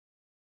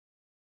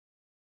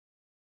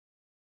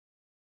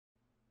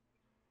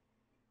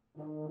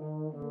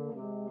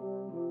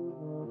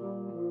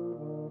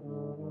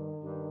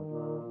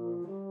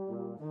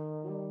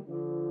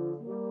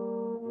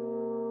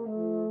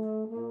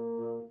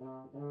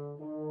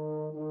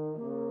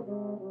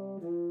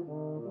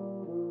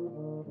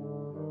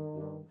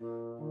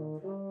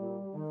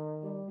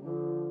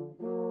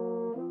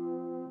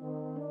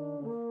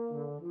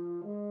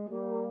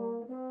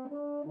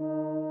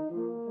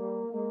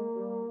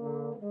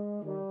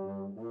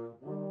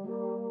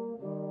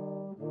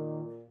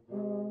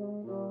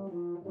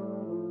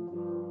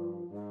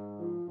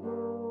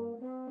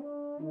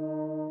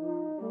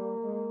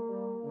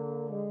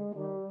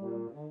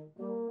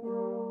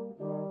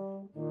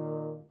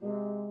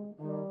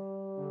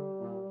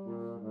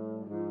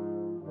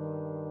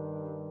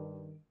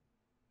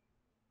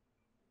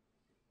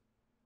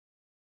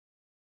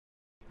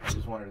I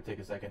just wanted to take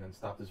a second and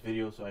stop this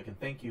video so I can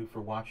thank you for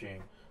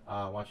watching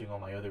all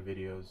my other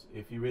videos.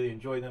 If you really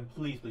enjoy them,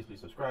 please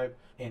subscribe.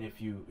 And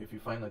if you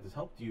find like this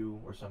helped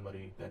you or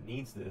somebody that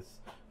needs this,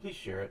 please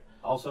share it.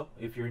 Also,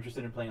 if you're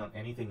interested in playing on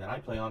anything that I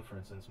play on, for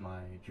instance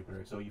my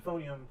Jupiter XO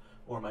Euphonium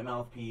or my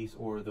Mouthpiece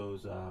or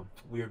those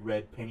weird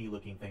red penny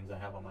looking things I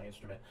have on my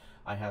instrument,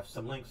 I have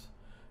some links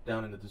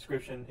down in the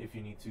description if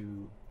you need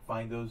to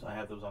find those. I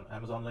have those on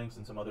Amazon links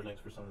and some other links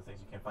for some of the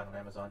things you can't find on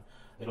Amazon.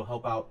 It'll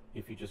help out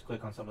if you just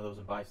click on some of those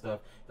and buy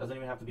stuff. It doesn't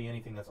even have to be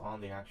anything that's on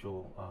the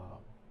actual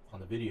on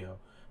the video,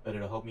 but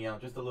it'll help me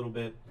out just a little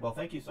bit. Well,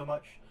 thank you so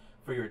much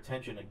for your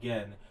attention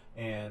again,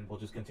 and we'll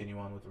just continue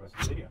on with the rest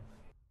of the video.